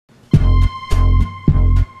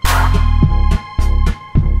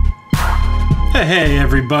Hey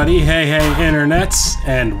everybody, hey internets,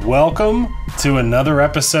 and welcome to another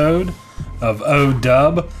episode of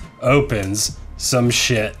ODub Opens Some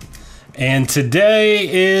Shit. And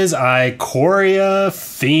today is Ikoria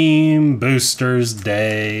Theme Boosters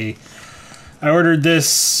Day. I ordered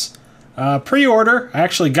this pre-order. I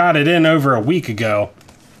actually got it in over a week ago,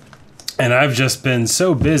 and I've just been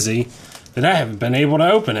so busy that I haven't been able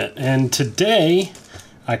to open it. And today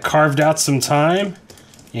I carved out some time,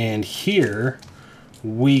 and here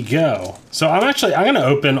we go. So I'm going to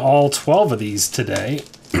open all 12 of these today,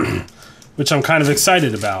 which I'm kind of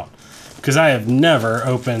excited about because I have never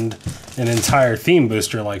opened an entire theme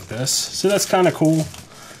booster like this. So that's kind of cool.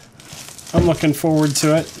 I'm looking forward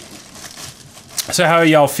to it. So how are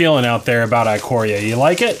y'all feeling out there about Ikoria? You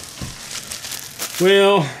like it?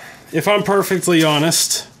 Well, if I'm perfectly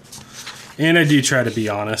honest, and I do try to be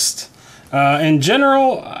honest, in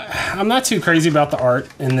general, I'm not too crazy about the art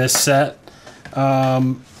in this set.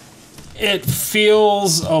 It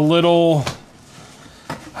feels a little,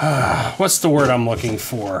 what's the word I'm looking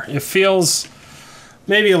for? It feels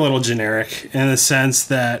maybe a little generic in the sense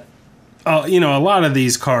that, you know, a lot of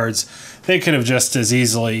these cards, they could have just as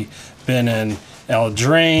easily been in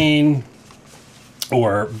Eldraine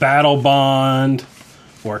or Battle Bond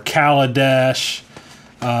or Kaladesh.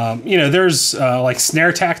 You know, there's like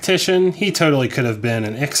Snare Tactician. He totally could have been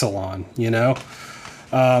an Ixalan, you know?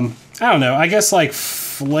 I don't know. I guess like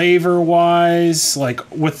flavor-wise, like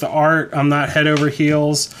with the art, I'm not head over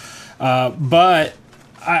heels. But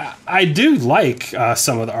I do like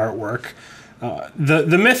some of the artwork.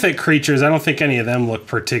 The mythic creatures, I don't think any of them look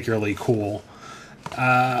particularly cool.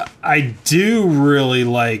 I do really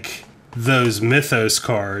like those Mythos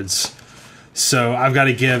cards. So I've got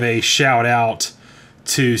to give a shout out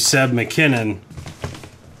to Seb McKinnon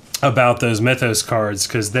about those Mythos cards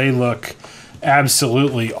because they look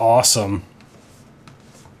absolutely awesome.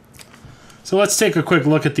 So let's take a quick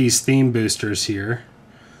look at these theme boosters here.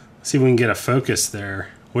 See if we can get a focus there.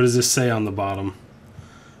 What does this say on the bottom?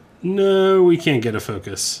 No, we can't get a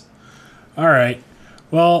focus. All right.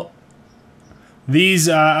 Well, these,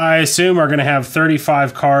 I assume, are going to have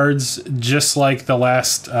 35 cards, just like the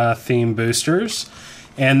last theme boosters.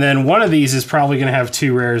 And then one of these is probably going to have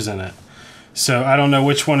 2 rares in it. So I don't know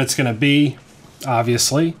which one it's going to be,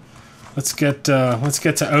 obviously. Let's get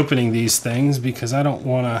to opening these things because I don't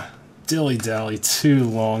want to dilly-dally too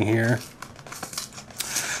long here.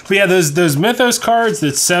 But yeah, those Mythos cards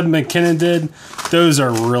that Seb McKinnon did, those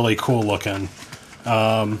are really cool looking.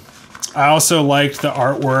 I also liked the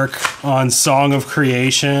artwork on Song of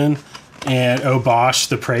Creation and Obosh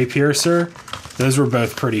the Prey Piercer. Those were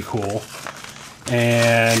both pretty cool.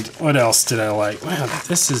 And what else did I like? Wow,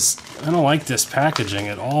 I don't like this packaging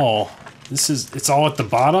at all. It's all at the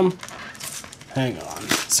bottom. Hang on.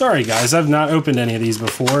 Sorry guys, I've not opened any of these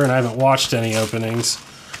before and I haven't watched any openings.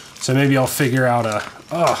 So maybe I'll figure out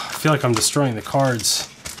I feel like I'm destroying the cards.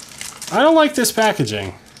 I don't like this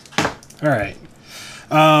packaging. All right.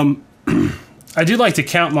 I do like to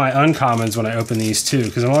count my uncommons when I open these too,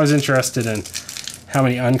 because I'm always interested in how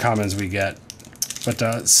many uncommons we get.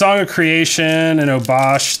 But Song of Creation and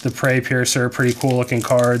Obosh, the Prey Piercer, pretty cool looking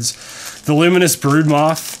cards. The Luminous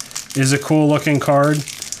Broodmoth is a cool looking card.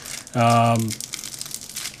 And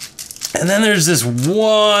then there's this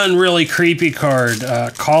one really creepy card,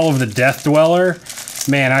 Call of the Death Dweller.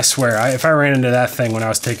 Man, I swear, if I ran into that thing when I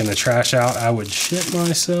was taking the trash out, I would shit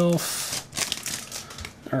myself.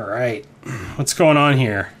 All right, what's going on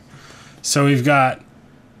here? So we've got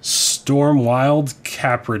Stormwild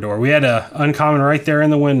Caprador. We had a uncommon right there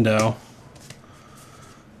in the window.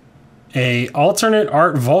 A alternate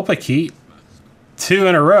art Vulpikeet. 2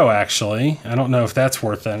 in a row, actually. I don't know if that's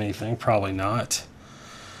worth anything. Probably not.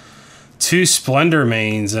 2 Splendor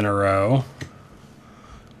Mains in a row.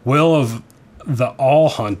 Will of the All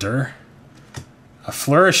Hunter. A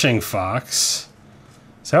Flourishing Fox.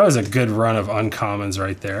 So that was a good run of uncommons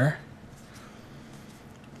right there.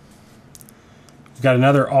 We've got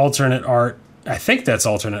another alternate art. I think that's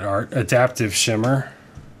alternate art. Adaptive Shimmer.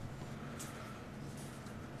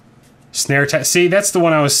 Snare Tactician. See, that's the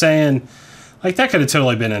one I was saying. Like, that could have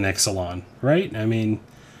totally been an Ixalan, right? I mean,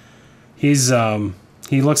 he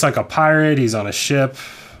looks like a pirate. He's on a ship.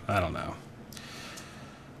 I don't know.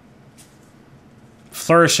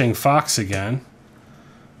 Flourishing Fox again.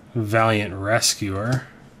 Valiant Rescuer.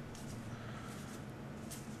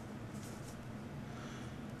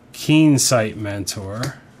 Keen Sight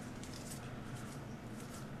Mentor.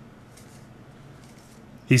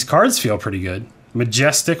 These cards feel pretty good.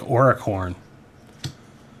 Majestic Auricorn.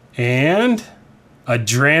 And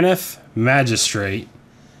Adraneth Magistrate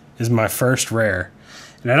is my first rare.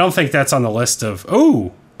 And I don't think that's on the list of...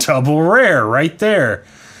 Oh, double rare right there.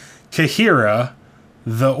 Kahira,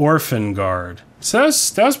 the Orphan Guard. So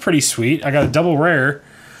that was pretty sweet. I got a double rare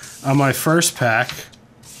on my first pack.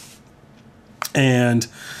 And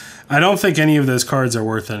I don't think any of those cards are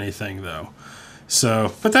worth anything, though.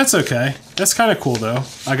 So, but that's okay. That's kind of cool, though.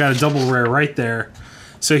 I got a double rare right there.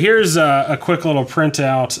 So here's a quick little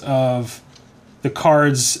printout of the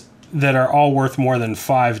cards that are all worth more than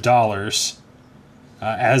 $5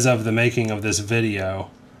 as of the making of this video.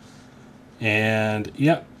 And,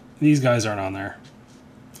 yep, these guys aren't on there.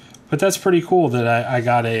 But that's pretty cool that I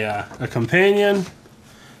got a companion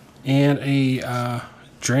and a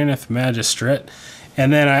Draneth Magistrate.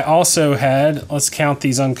 And then I also had, let's count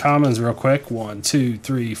these uncommons real quick. 1, 2,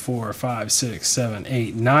 3, 4, 5, 6, 7,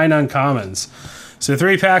 8, 9 uncommons. So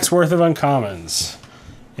 3 packs worth of uncommons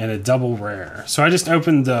and a double rare. So I just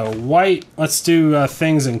opened the white. Let's do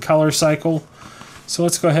things in color cycle. So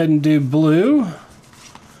let's go ahead and do blue.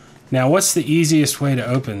 Now, what's the easiest way to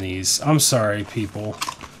open these? I'm sorry, people.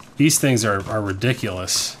 These things are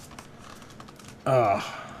ridiculous.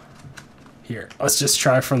 Here, let's just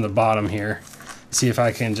try from the bottom here. See if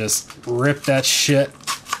I can just rip that shit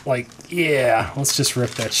like, yeah, let's just rip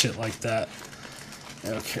that shit like that.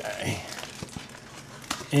 Okay.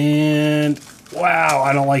 And, wow,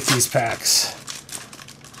 I don't like these packs.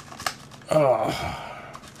 Oh.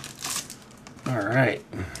 All right.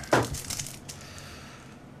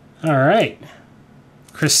 All right.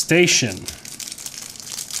 Crustacean.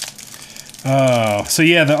 Oh, so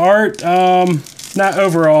yeah, the art, not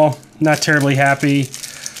overall, not terribly happy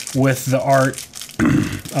with the art.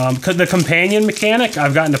 The companion mechanic,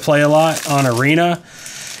 I've gotten to play a lot on Arena.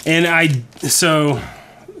 And so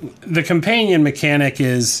the companion mechanic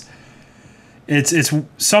is, it's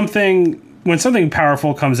something, when something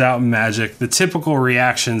powerful comes out in Magic, the typical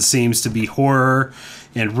reaction seems to be horror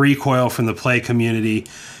and recoil from the play community.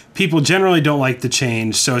 People generally don't like the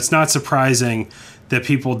change, so it's not surprising that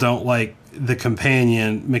people don't like the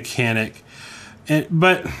companion mechanic.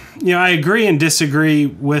 But, you know, I agree and disagree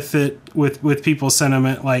with it, with people's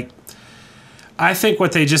sentiment. Like, I think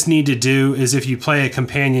what they just need to do is if you play a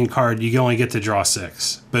companion card, you only get to draw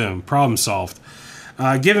 6. Boom, problem solved.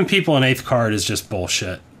 Giving people an 8th card is just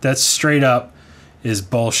bullshit. That's straight up is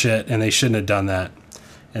bullshit, and they shouldn't have done that.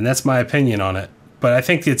 And that's my opinion on it. But I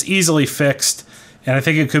think it's easily fixed, and I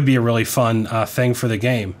think it could be a really fun thing for the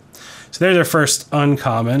game. So there's our first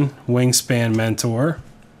uncommon, Wingspan Mentor.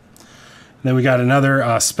 And then we got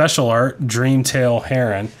another special art, Dreamtail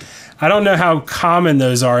Heron. I don't know how common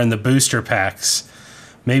those are in the booster packs.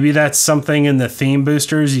 Maybe that's something in the theme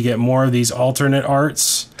boosters. You get more of these alternate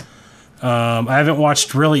arts. I haven't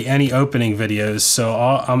watched really any opening videos, so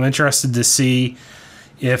I'm interested to see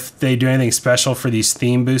if they do anything special for these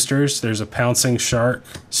theme boosters. There's a Pouncing Shark.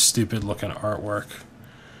 Stupid looking artwork.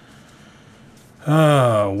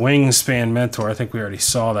 Wingspan Mentor. I think we already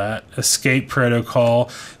saw that. Escape Protocol.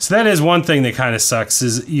 So that is one thing that kind of sucks,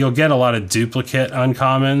 is you'll get a lot of duplicate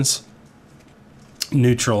uncommons.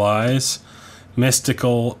 Neutralize.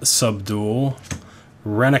 Mystical Subdual.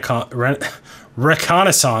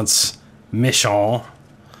 Reconnaissance Mission.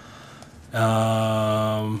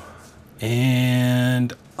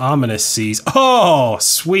 And Ominous Seas. Oh,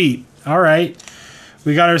 sweet. All right.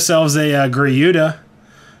 We got ourselves a Greuda.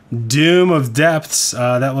 Doom of Depths.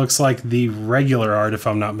 That looks like the regular art, if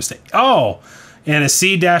I'm not mistaken. Oh, and a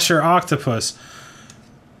Sea Dasher Octopus.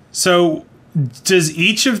 So, does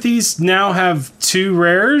each of these now have 2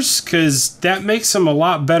 rares? Because that makes them a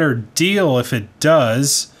lot better deal if it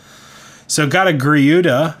does. So, got a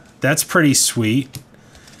Greuda. That's pretty sweet.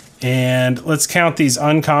 And let's count these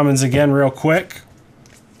uncommons again real quick.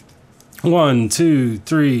 1, 2,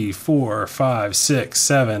 3, 4, 5, 6,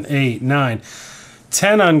 7, 8, 9...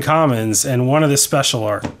 10 uncommons and 1 of the special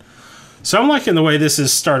art. So I'm liking the way this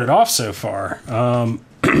has started off so far.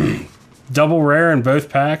 Double rare in both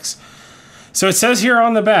packs. So it says here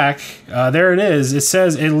on the back, there it is. It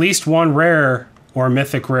says at least 1 rare or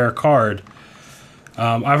mythic rare card.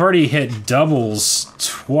 I've already hit doubles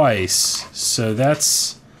twice, so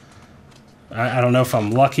that's... I don't know if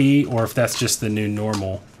I'm lucky or if that's just the new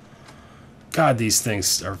normal. God, these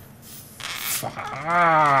things are...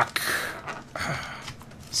 Fuck.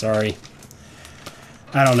 Sorry.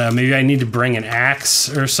 I don't know. Maybe I need to bring an axe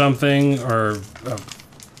or something, or a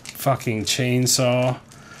fucking chainsaw.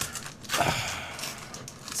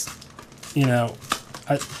 You know,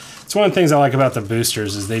 it's one of the things I like about the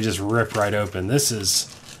boosters is they just rip right open. This is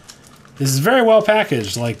very well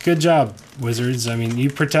packaged. Like, good job, Wizards. I mean, you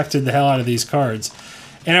protected the hell out of these cards.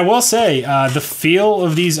 And I will say, the feel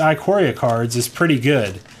of these Ikoria cards is pretty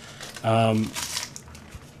good.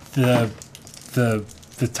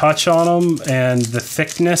 the touch on them and the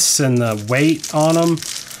thickness and the weight on them.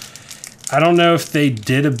 I don't know if they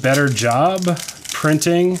did a better job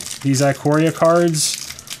printing these Ikoria cards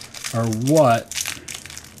or what.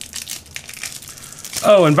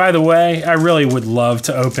 Oh, and by the way, I really would love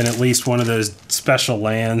to open at least one of those special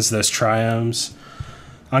lands, those triomes.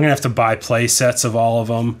 I'm going to have to buy play sets of all of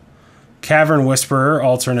them. Cavern Whisperer,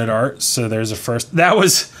 alternate art. So there's a first. That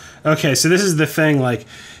was... Okay, so this is the thing. Like,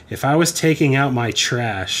 if I was taking out my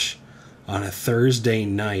trash on a Thursday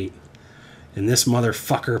night and this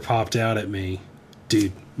motherfucker popped out at me,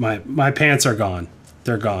 dude, my pants are gone.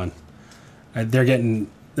 They're gone. They're getting...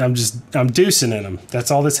 I'm deucing in them. That's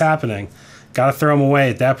all that's happening. Gotta throw them away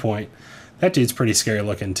at that point. That dude's pretty scary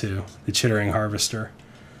looking too. The Chittering Harvester.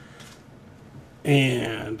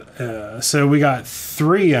 And so we got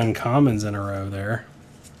 3 uncommons in a row there.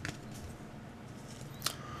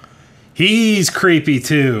 He's creepy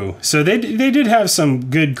too. So they did have some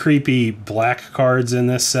good creepy black cards in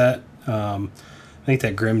this set. I think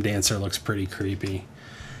that Grim Dancer looks pretty creepy.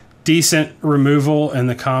 Decent removal in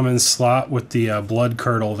the common slot with the Blood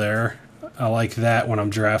Curdle there. I like that when I'm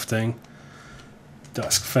drafting.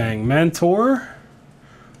 Duskfang Mentor.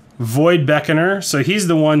 Void Beckoner. So he's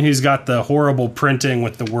the one who's got the horrible printing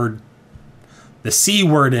with the C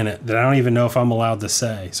word in it that I don't even know if I'm allowed to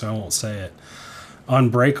say, so I won't say it.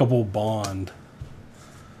 Unbreakable Bond.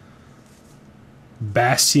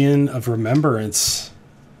 Bastion of Remembrance.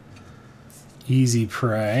 Easy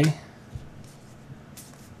Prey.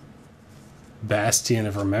 Bastion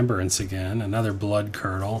of Remembrance again. Another Blood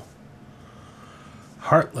Curdle.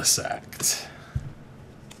 Heartless Act.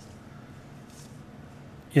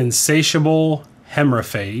 Insatiable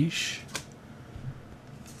Hemorrhage,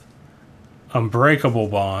 Unbreakable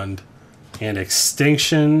Bond, and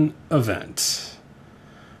Extinction Event.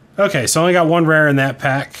 Okay, so I only got 1 rare in that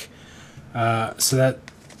pack. So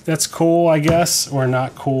that's cool, I guess, or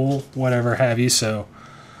not cool, whatever have you. So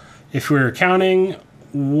if we were counting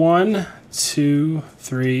 1, 2,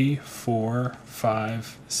 3, 4,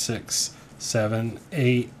 5, 6, 7,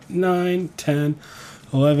 8, 9, 10,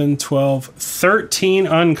 11, 12, 13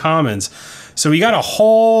 uncommons. So we got a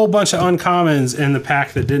whole bunch of uncommons in the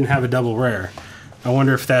pack that didn't have a double rare. I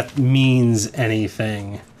wonder if that means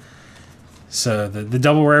anything. So the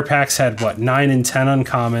double rare packs had, what, 9 and 10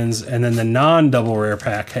 uncommons, and then the non-double rare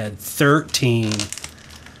pack had 13.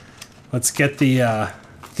 Let's get the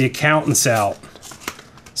accountants out.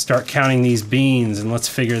 Start counting these beans, and let's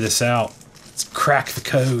figure this out. Let's crack the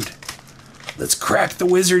code. Let's crack the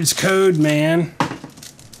wizard's code, man.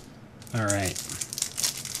 All right.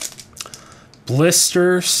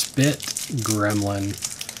 Blister Spit Gremlin.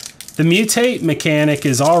 The mutate mechanic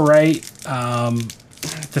is all right.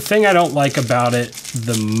 The thing I don't like about it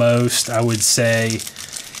the most, I would say,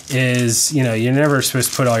 is, you know, you're never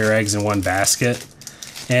supposed to put all your eggs in one basket.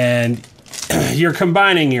 And you're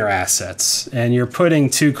combining your assets. And you're putting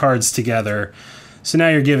 2 cards together. So now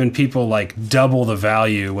you're giving people, like, double the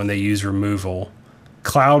value when they use removal.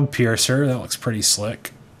 Cloud Piercer, that looks pretty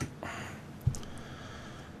slick.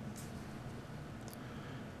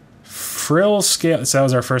 Frill Scare, so that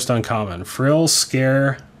was our first uncommon. Frill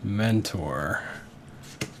Scare Mentor.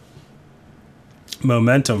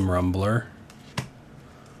 Momentum Rumbler.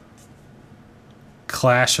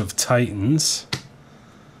 Clash of Titans.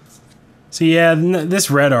 So yeah, this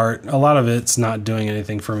red art, a lot of it's not doing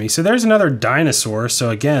anything for me. So there's another dinosaur.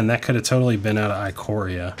 So again, that could have totally been out of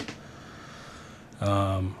Ikoria.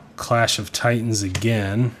 Clash of Titans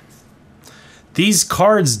again. These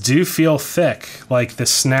cards do feel thick. Like the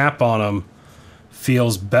snap on them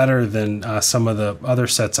feels better than some of the other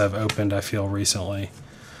sets I've opened, I feel, recently.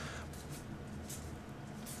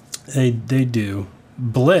 They do.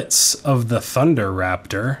 Blitz of the Thunder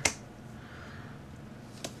Raptor.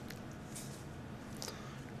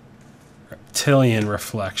 Reptilian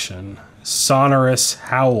Reflection. Sonorous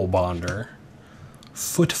Howl Bonder.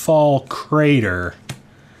 Footfall Crater.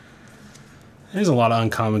 There's a lot of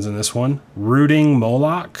uncommons in this one. Rooting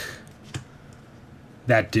Moloch.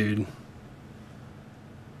 That dude.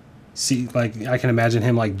 See, like, I can imagine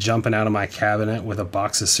him, like, jumping out of my cabinet with a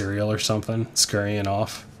box of cereal or something, scurrying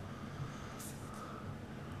off.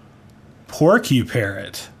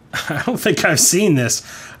 Porcuparrot. I don't think I've seen this.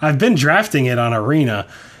 I've been drafting it on Arena,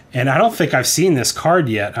 and I don't think I've seen this card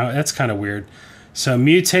yet. That's kind of weird. So,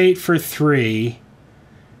 mutate for 3,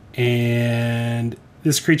 and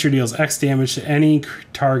this creature deals X damage to any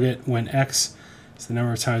target when X is the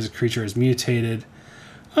number of times a creature is mutated.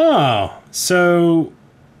 Oh, so,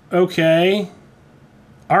 okay.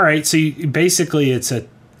 All right, so basically it's a,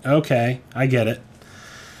 okay, I get it.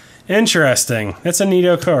 Interesting. That's a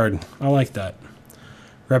neato card. I like that.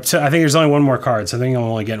 I think there's only one more card, so I think I'm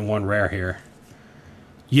only getting one rare here.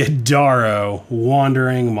 Yadaro,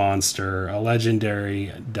 Wandering Monster, a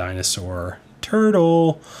legendary dinosaur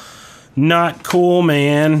turtle. Not cool,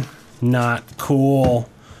 man. Not cool.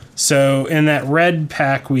 So in that red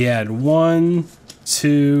pack, we had 1,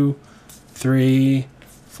 2, 3,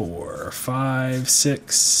 4, 5,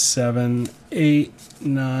 6, 7, 8,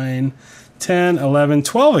 9, 10, 11,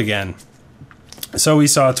 12 again. So we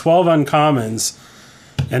saw 12 uncommons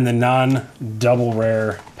in the non-double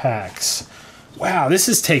rare packs. Wow, this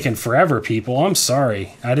is taking forever, people. I'm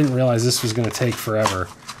sorry. I didn't realize this was going to take forever.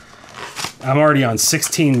 I'm already on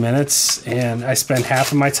 16 minutes, and I spend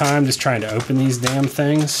half of my time just trying to open these damn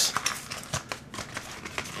things.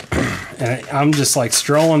 And I'm just like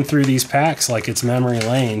strolling through these packs like it's memory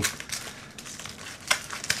lane.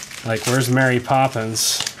 Like, where's Mary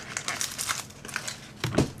Poppins?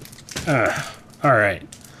 All right.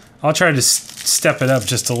 I'll try to step it up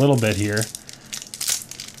just a little bit here.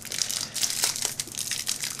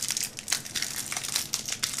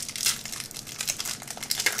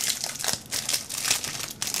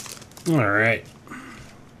 All right.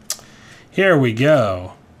 Here we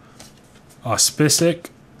go. Auspicious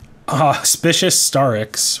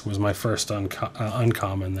Starix was my first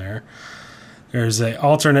uncommon there. There's a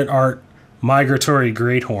alternate art Migratory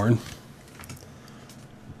Greathorn.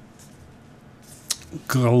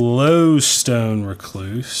 Glowstone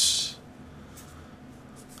Recluse.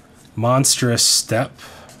 Monstrous Step.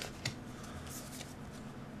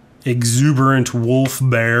 Exuberant Wolf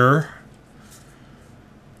Bear.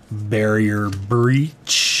 Barrier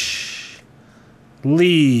Breach.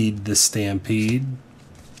 Lead the Stampede.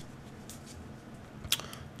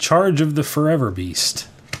 Charge of the Forever Beast.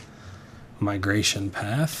 Migration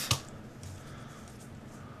Path.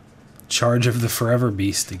 Charge of the Forever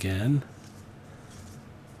Beast again.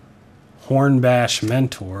 Hornbash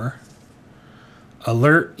Mentor.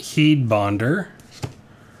 Alert Heedbonder.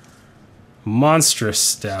 Monstrous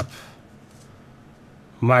Step.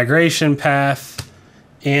 Migration Path.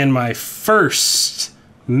 And my first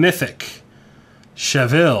mythic,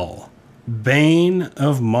 Cheville, Bane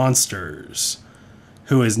of Monsters,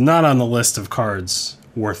 who is not on the list of cards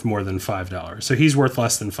worth more than $5. So he's worth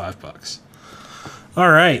less than $5.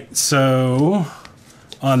 All right, so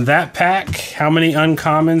on that pack, how many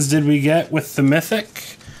uncommons did we get with the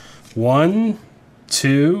mythic? 1,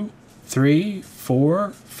 2, 3,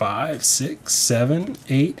 4, 5, 6, 7,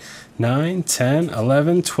 8, 9, 10,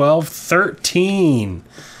 11, 12, 13.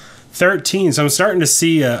 13. So I'm starting to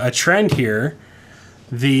see a trend here.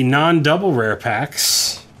 The non-double rare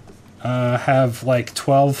packs have like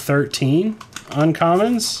 12, 13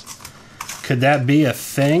 uncommons. Could that be a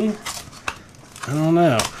thing? I don't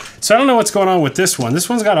know. So I don't know what's going on with this one. This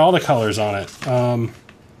one's got all the colors on it. I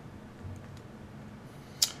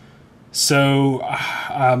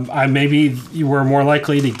maybe you were more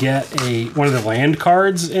likely to get one of the land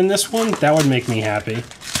cards in this one. That would make me happy.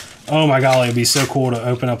 Oh my golly, it'd be so cool to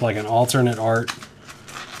open up like an alternate art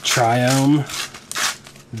Triome.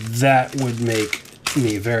 That would make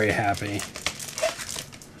me very happy.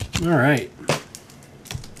 All right.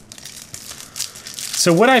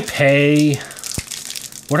 So what I pay,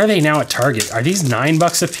 what are they now at Target? Are these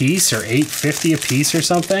 $9 a piece or $8.50 a piece or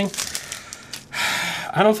something?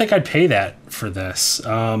 I don't think I'd pay that for this.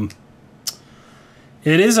 It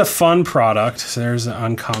is a fun product. So there's an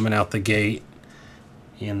uncommon out the gate.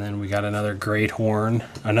 And then we got another Greathorn,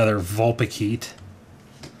 another Vulpikeet,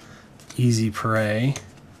 Easy Prey,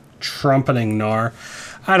 Trumpeting Gnar.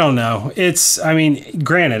 I don't know. I mean,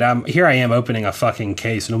 granted, here I am opening a fucking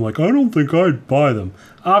case, and I'm like, I don't think I'd buy them.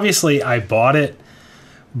 Obviously, I bought it,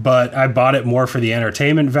 but I bought it more for the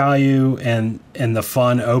entertainment value and the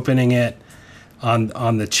fun opening it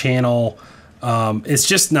on the channel. It's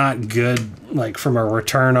just not good, like from a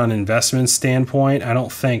return on investment standpoint. I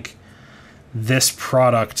don't think this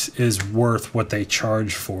product is worth what they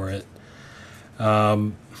charge for it.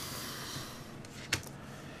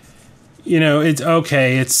 You know, it's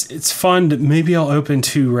okay. It's fun to, maybe I'll open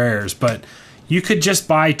 2 rares, but you could just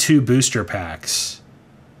buy 2 booster packs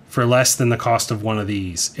for less than the cost of one of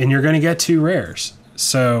these, and you're going to get 2 rares.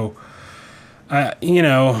 So, you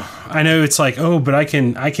know, I know it's like, oh, but I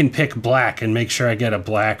can pick black and make sure I get a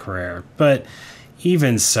black rare. But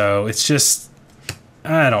even so, it's just,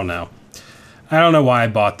 I don't know. I don't know why I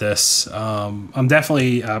bought this. I'm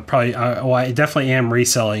definitely I definitely am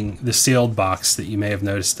reselling the sealed box that you may have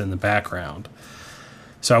noticed in the background.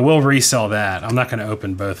 So I will resell that. I'm not going to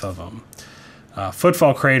open both of them.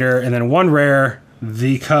 Footfall Crater, and then 1 rare,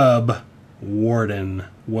 the Cub, Warden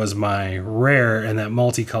was my rare in that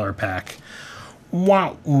multicolor pack.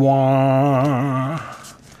 Wah, wah.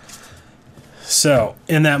 So,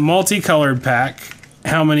 in that multicolored pack,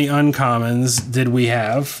 how many uncommons did we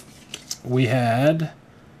have? We had,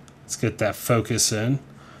 let's get that focus in.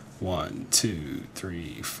 1, 2,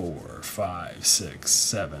 3, 4, 5, 6,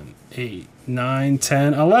 7, 8, 9,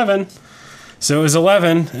 10, 11. So it was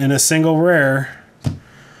 11 in a single rare.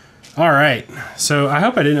 All right. So I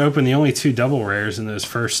hope I didn't open the only 2 double rares in those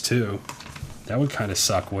first 2. That would kind of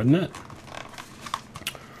suck, wouldn't it?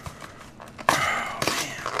 Oh,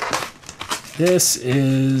 man. This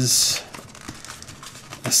is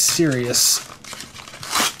a serious...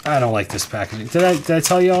 I don't like this packaging. Did I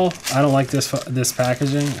tell y'all I don't like this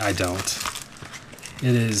packaging? I don't.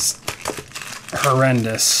 It is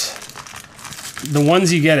horrendous. The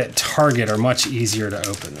ones you get at Target are much easier to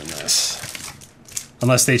open than this.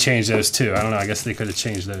 Unless they change those too. I don't know. I guess they could have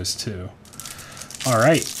changed those too. All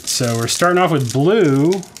right. So we're starting off with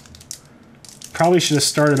blue. Probably should have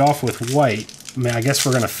started off with white. I mean, I guess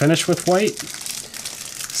we're going to finish with white.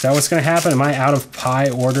 Is that what's going to happen? Am I out of pie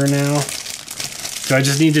order now? Do I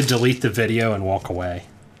just need to delete the video and walk away?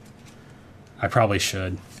 I probably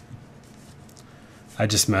should. I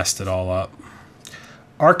just messed it all up.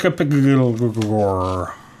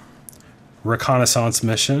 Reconnaissance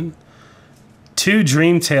mission. 2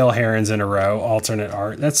 Dreamtail Herons in a row, alternate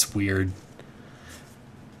art. That's weird.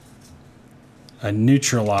 A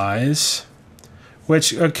Neutralize.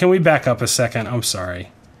 Which, can we back up a second? I'm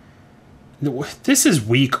sorry. This is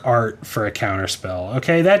weak art for a counterspell.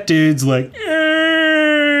 Okay, that dude's like...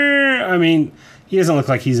 I mean, he doesn't look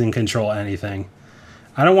like he's in control of anything.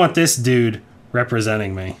 I don't want this dude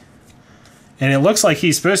representing me. And it looks like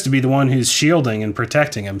he's supposed to be the one who's shielding and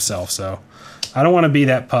protecting himself, so I don't want to be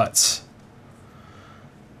that putz.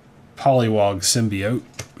 Polywog Symbiote.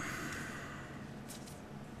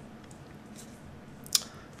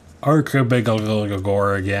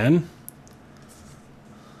 Archibigogor again.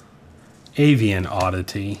 Avian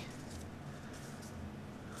Oddity.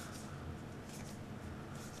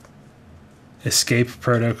 Escape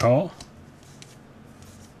Protocol.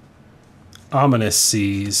 Ominous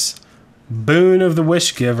Seas. Boon of the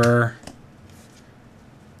Wishgiver.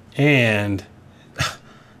 And...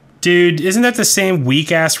 Dude, isn't that the same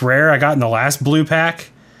weak-ass rare I got in the last blue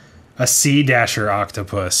pack? A Sea Dasher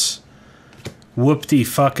Octopus.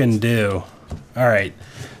 Whoop-de-fucking-do. Alright,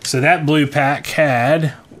 so that blue pack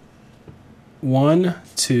had 1,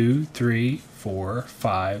 2, 3, 4,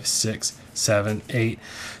 5, 6, 7, 8.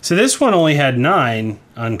 So this one only had 9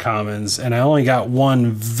 uncommons, and I only got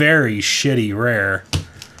 1 very shitty rare.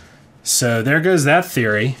 So there goes that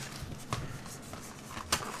theory.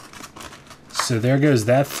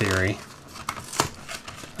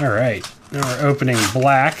 All right, now we're opening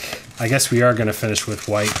black. I guess we are going to finish with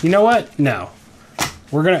white. You know what? No.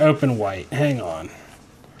 We're going to open white. Hang on.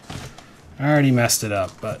 I already messed it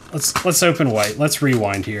up, but let's open white. Let's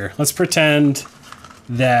rewind here. Let's pretend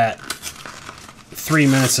that 3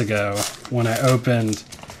 minutes ago when I opened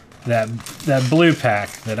that blue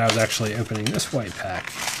pack that I was actually opening this white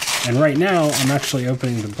pack. And right now I'm actually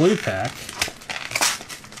opening the blue pack.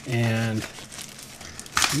 And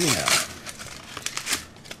yeah.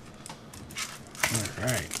 All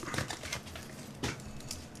right.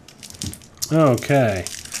 Okay.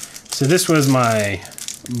 So this was my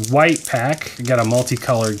white pack. I got a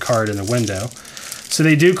multicolored card in the window. So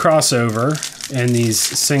they do cross over in these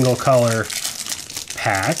single color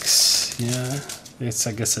packs. Yeah, I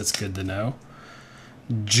guess that's good to know.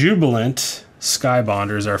 Jubilant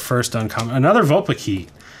Skybonder is our first uncommon. Another Vulpikeet.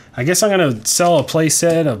 I guess I'm going to sell a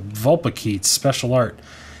playset of Vulpikeet special art.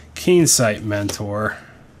 Keensight Mentor.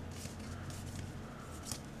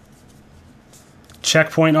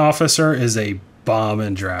 Checkpoint Officer is a bomb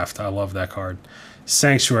in draft. I love that card.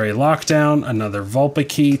 Sanctuary Lockdown, another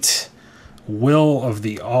Vulpikeet. Will of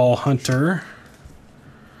the All Hunter.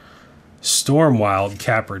 Stormwild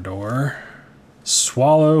Caprador.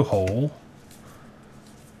 Swallow Hole.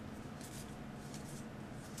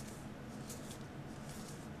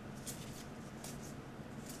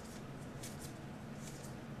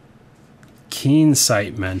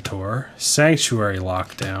 Keensight Mentor. Sanctuary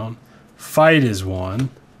Lockdown. Fight is one.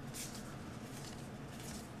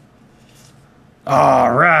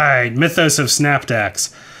 All right, Mythos of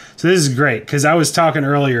Snapdax. So this is great because I was talking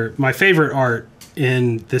earlier. My favorite art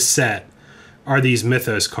in this set are these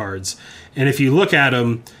Mythos cards, and if you look at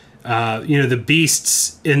them, the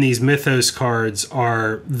beasts in these Mythos cards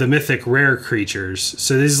are the mythic rare creatures.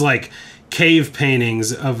 So this is like cave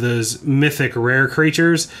paintings of those mythic rare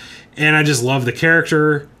creatures, and I just love the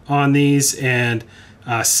character on these and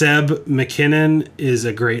Seb McKinnon is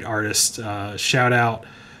a great artist. Shout out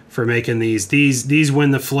for making these. These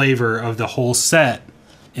win the flavor of the whole set,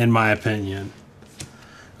 in my opinion.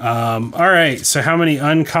 All right, so how many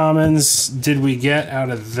uncommons did we get out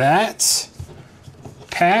of that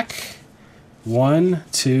pack? 1,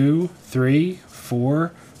 2, 3,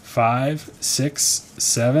 4, 5, 6,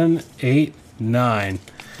 7, 8, 9.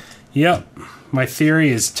 Yep, my theory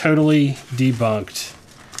is totally debunked.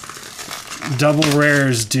 Double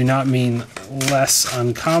rares do not mean less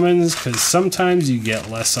uncommons, because sometimes you get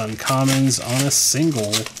less uncommons on a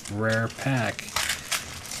single rare pack.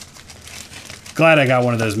 Glad I got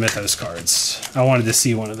one of those Mythos cards. I wanted to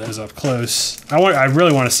see one of those up close. I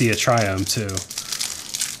really want to see a Triome too.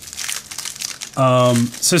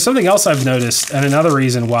 So something else I've noticed, and another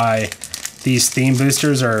reason why these theme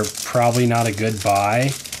boosters are probably not a good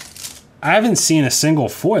buy, I haven't seen a single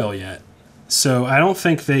foil yet. So I don't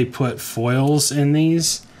think they put foils in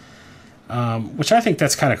these, which I think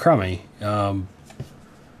that's kind of crummy. I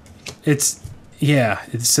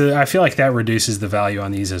feel like that reduces the value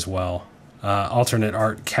on these as well. Alternate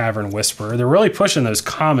art Cavern Whisperer. They're really pushing those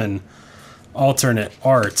common alternate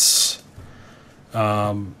arts.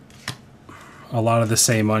 A lot of the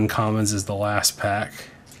same uncommons as the last pack.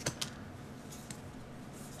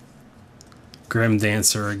 Grim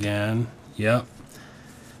Dancer again. Yep.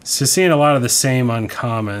 So seeing a lot of the same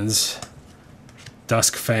uncommons.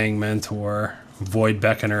 Duskfang Mentor. Void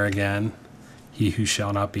Beckoner again. He Who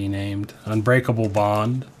Shall Not Be Named. Unbreakable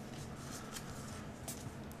Bond.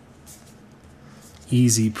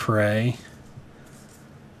 Easy Prey.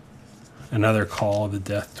 Another Call of the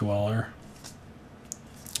Death Dweller.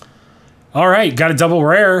 All right, got a double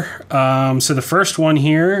rare. So the first one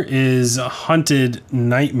here is Hunted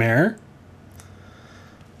Nightmare.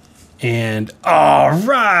 And all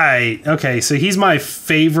right. Okay, so he's my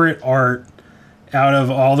favorite art out of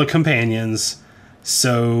all the companions.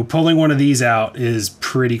 So pulling one of these out is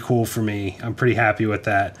pretty cool for me. I'm pretty happy with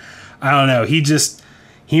that. I don't know.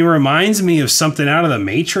 He reminds me of something out of the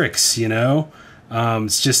Matrix, you know?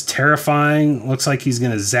 It's just terrifying. Looks like he's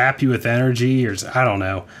going to zap you with energy, or I don't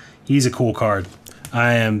know. He's a cool card.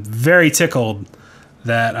 I am very tickled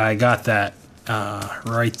that I got that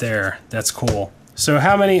right there. That's cool. So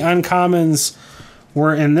how many uncommons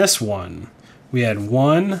were in this one? We had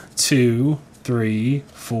 1, 2, 3,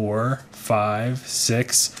 4, 5,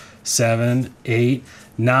 6, 7, 8,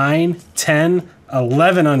 9, 10,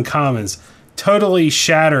 11 uncommons. Totally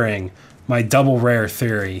shattering my double rare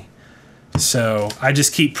theory. So I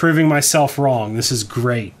just keep proving myself wrong. This is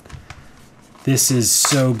great. This is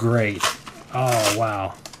so great. Oh,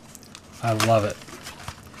 wow. I love it.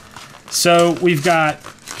 So we've got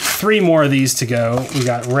 3 more of these to go. We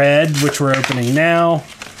got red, which we're opening now,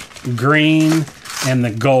 green, and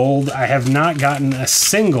the gold. I have not gotten a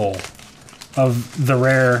single of the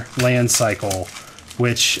rare land cycle,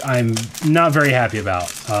 which I'm not very happy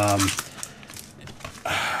about.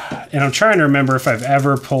 And I'm trying to remember if I've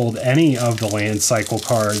ever pulled any of the land cycle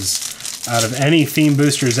cards out of any theme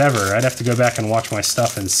boosters ever. I'd have to go back and watch my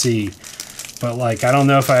stuff and see. But like, I don't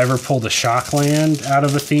know if I ever pulled a shock land out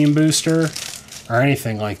of a theme booster or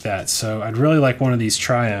anything like that. So I'd really like one of these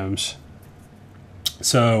Triomes.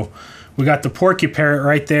 So we got the Porky Parrot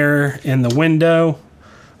right there in the window.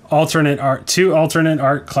 Alternate art, 2 alternate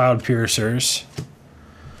art Cloud Piercers.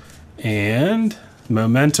 And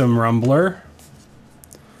Momentum Rumbler.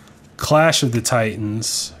 Clash of the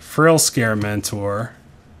Titans, Frill Scare Mentor,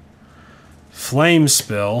 Flame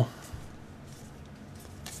Spill,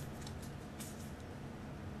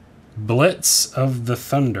 Blitz of the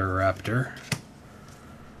Thunder Raptor,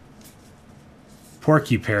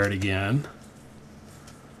 Porky Parrot again,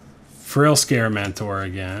 Frill Scare Mentor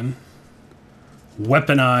again,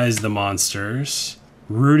 Weaponize the Monsters,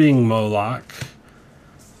 Rooting Moloch,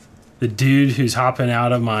 the dude who's hopping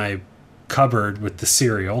out of my cupboard with the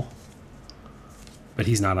cereal. But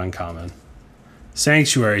he's not uncommon.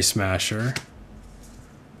 Sanctuary Smasher.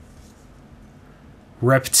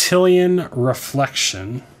 Reptilian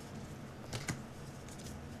Reflection.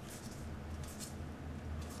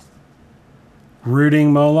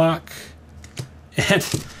 Rooting Moloch. And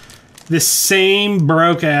the same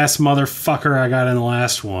broke-ass motherfucker I got in the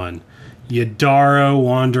last one. Yadaro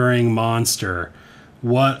Wandering Monster.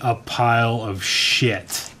 What a pile of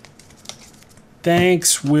shit.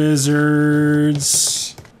 Thanks,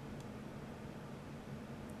 Wizards.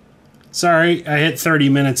 Sorry, I hit 30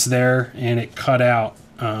 minutes there and it cut out.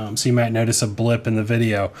 So you might notice a blip in the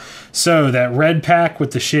video. So that red pack with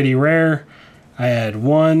the shitty rare, I had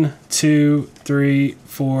 1, 2, 3,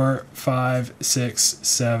 4, 5, 6,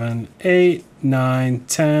 7, 8, 9,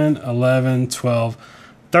 10, 11, 12,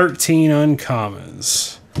 13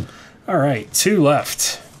 uncommons. All right, 2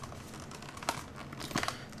 left.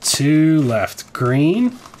 2 left.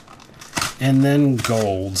 Green and then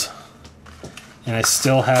gold. And I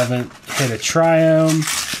still haven't hit a triome.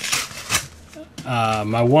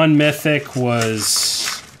 My one mythic was...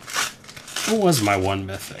 What was my one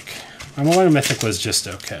mythic? My one mythic was just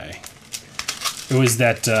okay. It was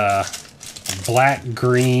that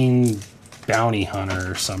black-green bounty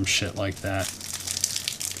hunter or some shit like that.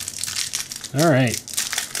 All right.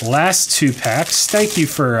 Last 2 packs. Thank you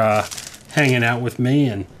for hanging out with me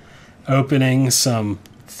and opening some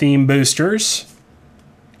theme boosters.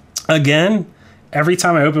 Again, every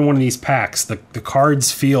time I open one of these packs, the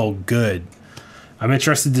cards feel good. I'm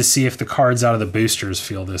interested to see if the cards out of the boosters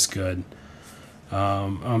feel this good.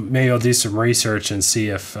 Maybe I'll do some research and see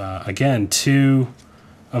if, again, 2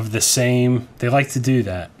 of the same. They like to do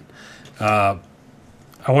that. I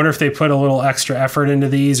wonder if they put a little extra effort into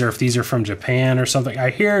these or if these are from Japan or something.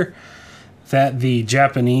 I hear that the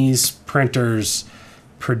Japanese printers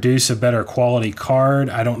produce a better quality card.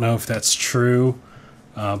 I don't know if that's true.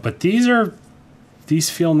 But these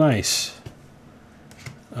feel nice.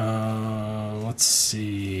 Let's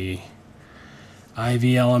see.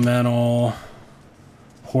 Ivy Elemental,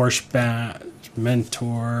 Horsebat,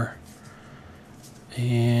 Mentor,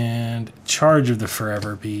 and Charge of the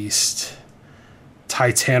Forever Beast,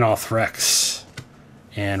 Titanoth Rex,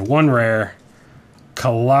 and 1 rare,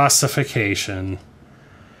 Colossification.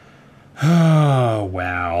 Oh,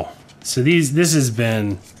 wow. So this has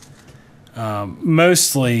been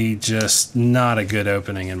mostly just not a good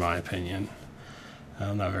opening in my opinion.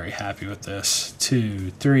 I'm not very happy with this. 2,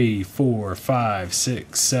 3, 4, 5,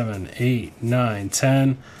 6, 7, 8, 9,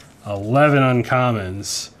 10, 11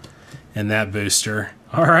 uncommons in that booster.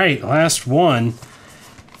 All right, last one.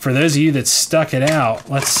 For those of you that stuck it out,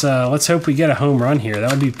 let's hope we get a home run here. That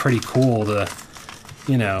would be pretty cool to,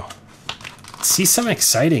 you know, see something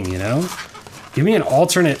exciting, you know? Give me an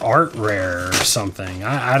alternate art rare or something.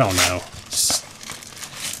 I don't know. Just,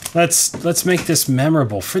 let's make this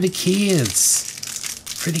memorable for the kids.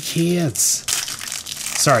 For the kids.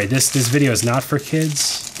 Sorry, this video is not for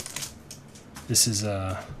kids. This is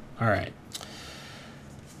all right.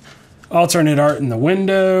 Alternate art in the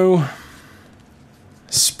window.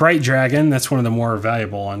 Sprite Dragon, that's one of the more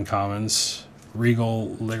valuable uncommons.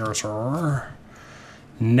 Regal Ligasaur.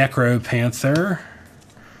 Necro Panther.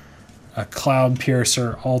 A Cloud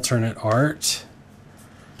Piercer alternate art.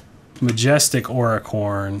 Majestic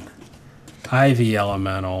Auricorn. Ivy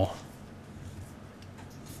Elemental.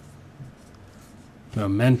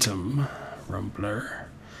 Momentum Rumbler.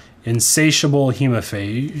 Insatiable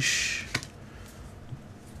Hemophage.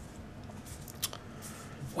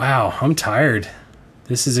 Wow, I'm tired.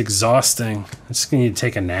 This is exhausting. I'm just gonna need to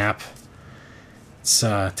take a nap.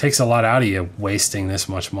 It takes a lot out of you wasting this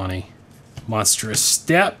much money. Monstrous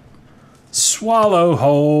Step. Swallow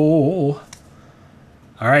Hole.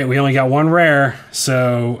 All right, we only got 1 rare,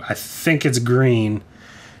 so I think it's green.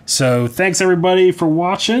 So thanks everybody for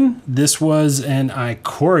watching. This was an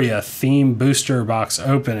Ikoria Theme Booster Box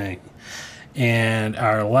opening. And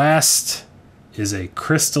our last is a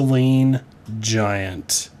Crystalline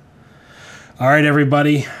Giant. All right,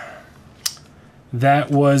 everybody.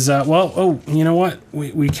 That was, well, oh, you know what?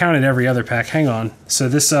 We counted every other pack. Hang on. So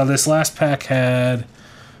this last pack had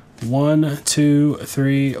 1, 2,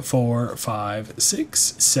 3, 4, 5, 6,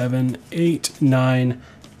 7, 8, 9,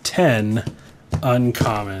 10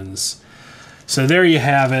 uncommons. So there you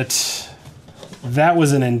have it. That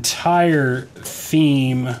was an entire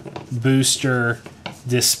theme booster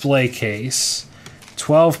display case.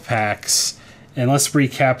 12 packs. And let's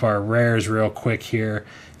recap our rares real quick here.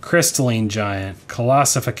 Crystalline Giant,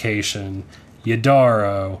 Colossification,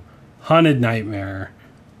 Yadaro, Hunted Nightmare,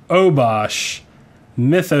 Obosh,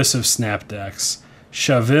 Mythos of Snapdex,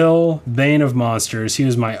 Chaville, Bane of Monsters. He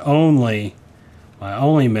was my only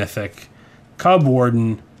mythic. Cub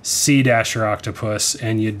Warden, Sea Dasher Octopus,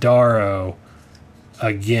 and Yadaro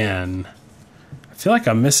again. I feel like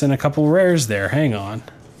I'm missing a couple rares there. Hang on.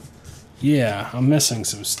 Yeah, I'm missing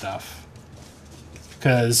some stuff.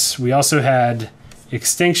 Because we also had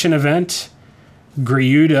Extinction Event,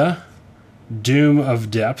 Griuda, Doom of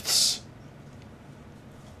Depths,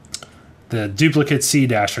 the Duplicate Sea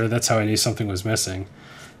Dasher, that's how I knew something was missing,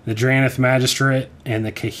 the Drannith Magistrate, and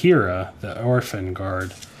the Kahira, the Orphan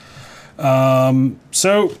Guard.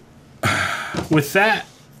 So, with that,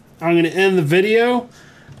 I'm going to end the video.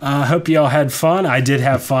 Hope you all had fun. I did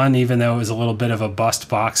have fun, even though it was a little bit of a bust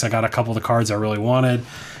box. I got a couple of the cards I really wanted.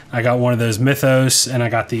 I got one of those Mythos, and I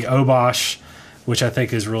got the Obosh. which I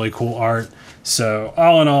think is really cool art. So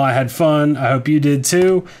all in all, I had fun. I hope you did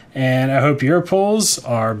too, and I hope your pulls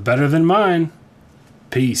are better than mine.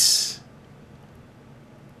 Peace.